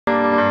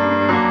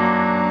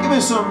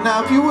some,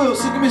 now if you will,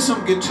 so give me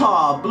some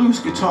guitar, blues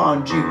guitar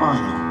in G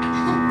minor.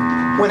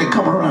 When it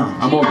come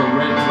around. I'm more of a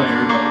red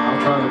player, but I'll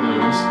try the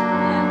blues.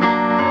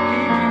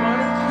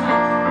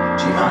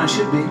 G minor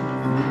should be.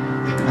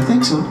 I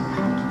think so.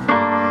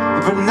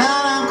 But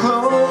now I'm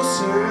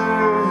closer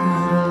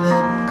to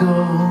letting go.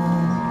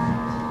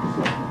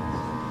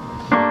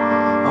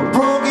 A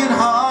broken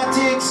heart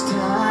takes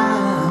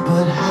time,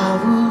 but how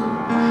will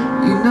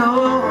you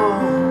know?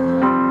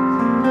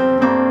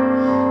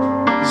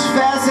 As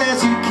fast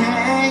as you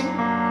came,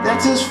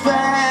 that's as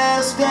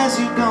fast as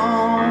you're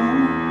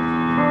gone.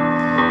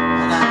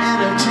 And I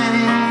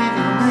entertain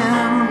your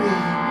memory,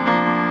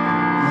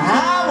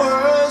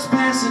 hours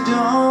past the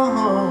dawn.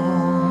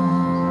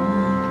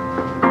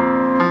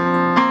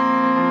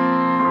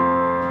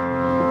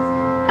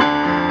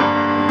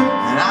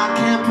 And I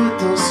can't put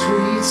those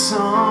sweet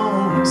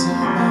songs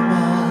out my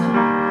mind.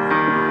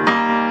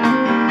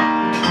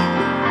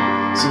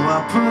 So I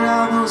put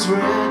out those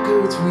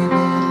records we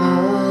made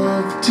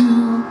love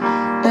to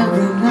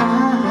every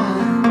night.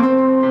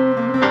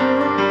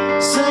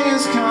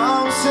 Singers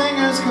come,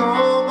 singers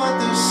go, but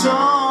the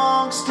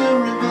song still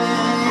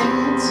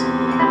remains.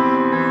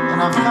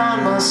 And I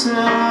find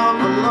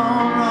myself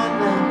alone right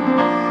now,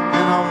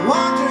 and I'm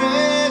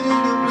wondering who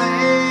to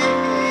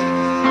blame.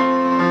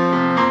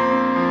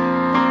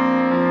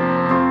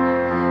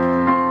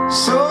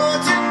 So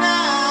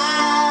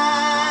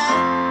tonight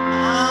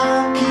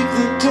I'll keep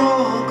the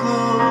door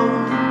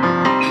closed.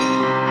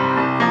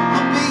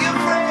 I'll be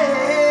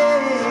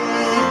afraid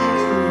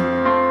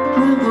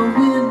when the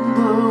wind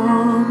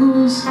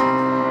blows.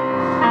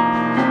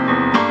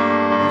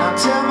 And I'll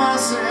tell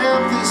myself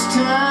this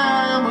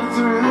time we're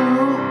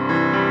through.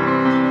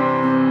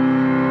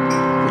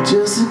 But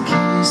just in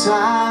case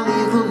I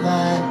leave the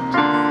light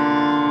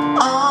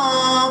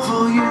on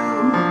for you.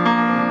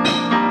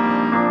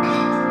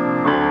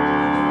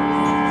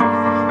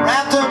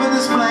 Wrapped up in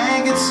this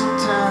blanket,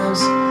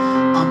 sometimes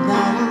I'm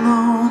not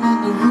alone in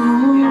the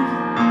room,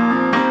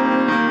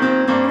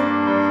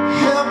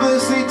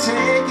 helplessly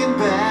taken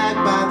back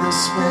by the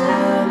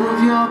smell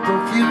of your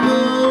perfume.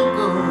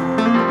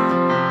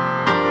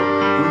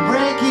 The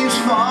rain keeps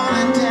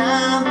falling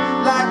down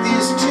like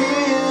these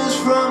tears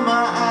from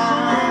my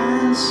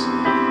eyes,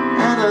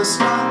 and I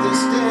start to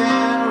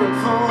stare at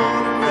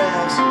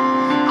photographs I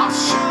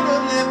should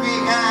have left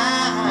behind.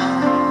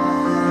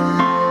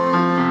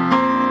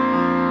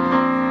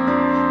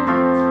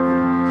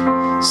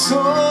 So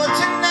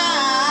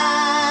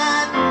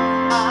tonight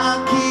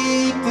I'll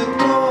keep the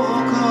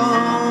door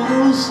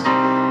closed.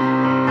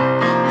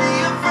 Be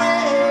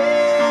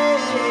afraid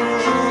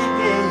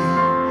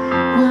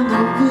when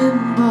the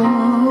wind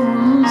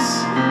blows.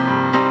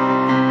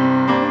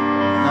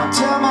 And I'll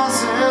tell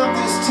myself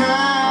this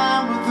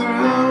time we're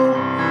through.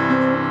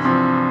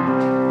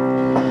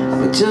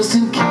 But just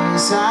in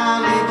case I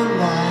leave the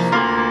light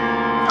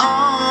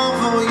on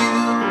for you.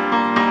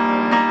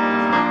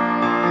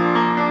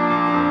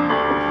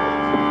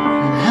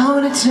 How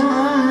many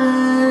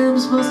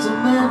times must a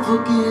man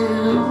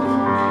forgive?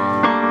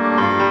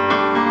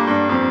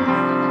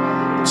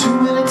 Too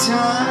many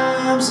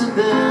times, and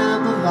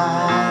then the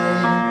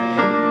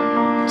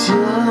light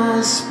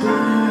just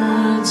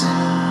burns out.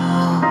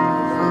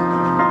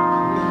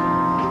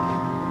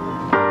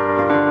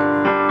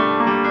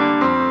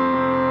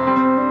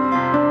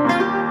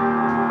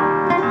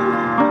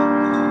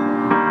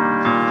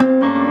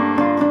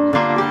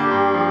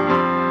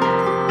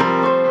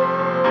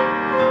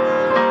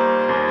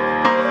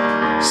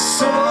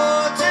 So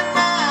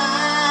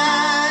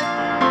tonight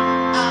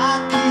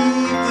I'll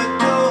keep the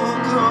door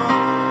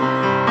closed.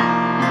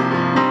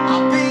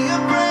 I'll be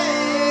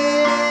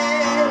afraid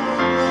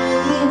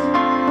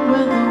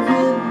when the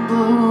wind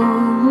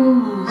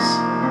blows.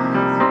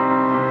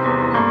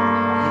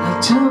 And I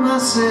tell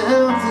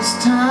myself this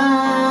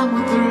time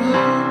we're through.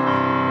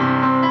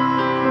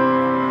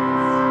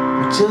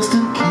 But just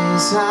in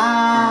case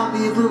I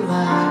leave the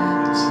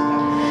light,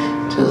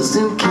 just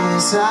in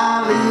case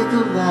I leave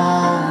the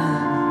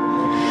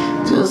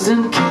light, just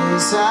in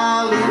case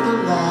I leave the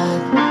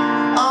light